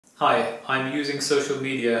Hi, I'm using social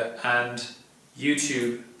media and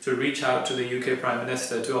YouTube to reach out to the UK Prime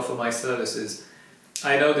Minister to offer my services.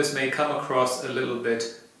 I know this may come across a little bit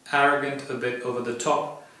arrogant, a bit over the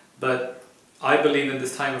top, but I believe in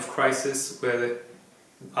this time of crisis where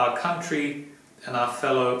our country and our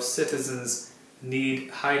fellow citizens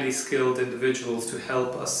need highly skilled individuals to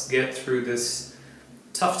help us get through this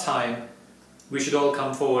tough time, we should all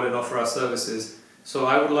come forward and offer our services. So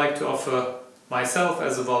I would like to offer myself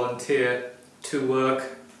as a volunteer to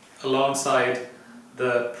work alongside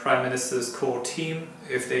the Prime Minister's core team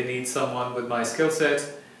if they need someone with my skill set.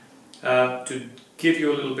 To give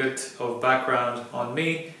you a little bit of background on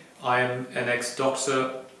me, I am an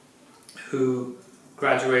ex-doctor who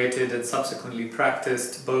graduated and subsequently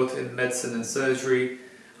practiced both in medicine and surgery.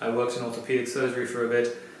 I worked in orthopedic surgery for a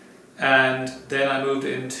bit, and then I moved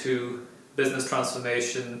into business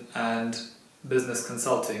transformation and business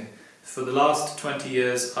consulting. For the last 20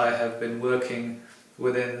 years I have been working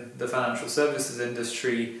within the financial services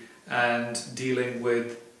industry and dealing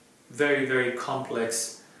with very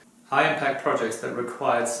complex high impact projects that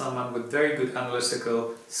required someone with very good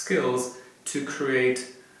analytical skills to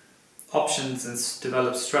create options and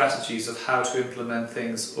develop strategies of how to implement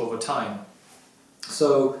things over time.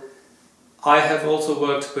 So I have also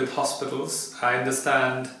worked with hospitals. I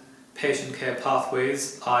understand patient care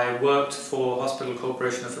pathways. I worked for Hospital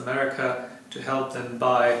Corporation of America to help them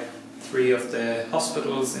buy 3 of their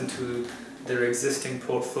hospitals into their existing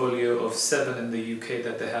portfolio of 7 in the UK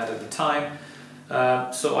that they had at the time.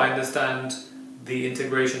 So I understand the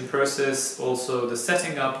integration process, also the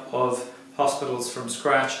setting up of hospitals from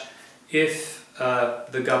scratch. If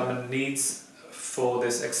the government needs for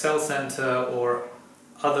this Excel Centre or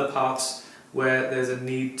other parts where there's a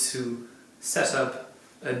need to set up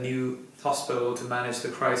a new hospital to manage the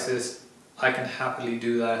crisis, I can happily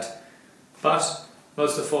do that. But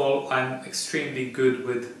most of all, I'm extremely good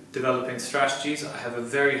with developing strategies. I have a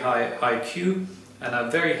very high IQ and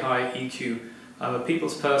a very high EQ. I'm a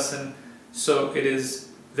people's person, so it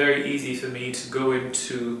is very easy for me to go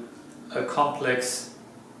into a complex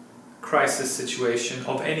crisis situation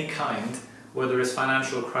of any kind, whether it's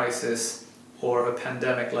financial crisis or a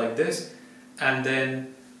pandemic like this, and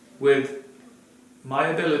then with my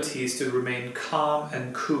abilities to remain calm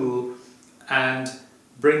and cool and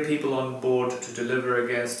bring people on board to deliver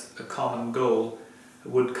against a common goal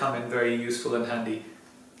would come in very useful and handy.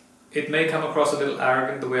 It may come across a little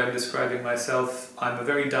arrogant the way I'm describing myself. I'm a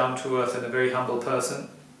very down-to-earth and a very humble person,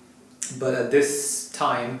 but at this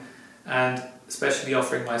time, and especially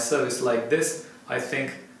offering my service like this, I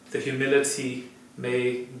think the humility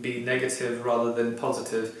may be negative rather than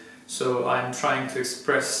positive. So I'm trying to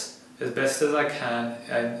express as best as I can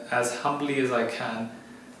and as humbly as I can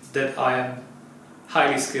that I am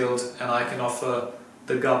highly skilled and I can offer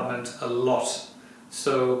the government a lot.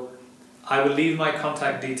 So I will leave my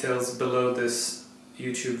contact details below this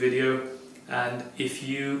YouTube video, and if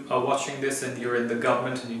you are watching this and you're in the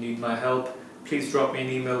government and you need my help, please drop me an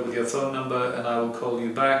email with your phone number and I will call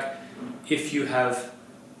you back. If you have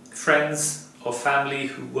friends or family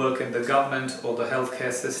who work in the government or the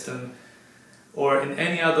healthcare system or in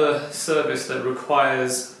any other service that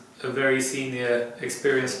requires a very senior,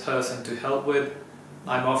 experienced person to help with,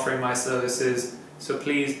 I'm offering my services. So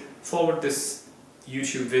please forward this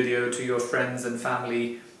YouTube video to your friends and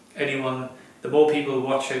family, anyone. The more people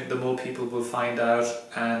watch it, the more people will find out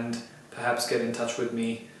and perhaps get in touch with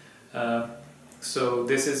me. So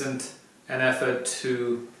this isn't an effort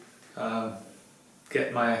to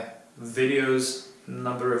get my videos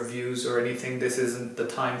number of views or anything. This isn't the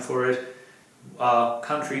time for it. Our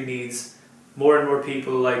country needs more and more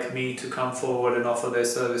people like me to come forward and offer their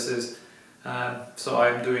services. So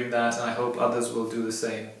I'm doing that, and I hope others will do the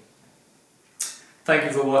same. Thank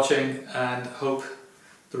you for watching, and hope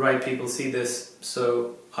the right people see this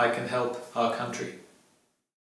so I can help our country.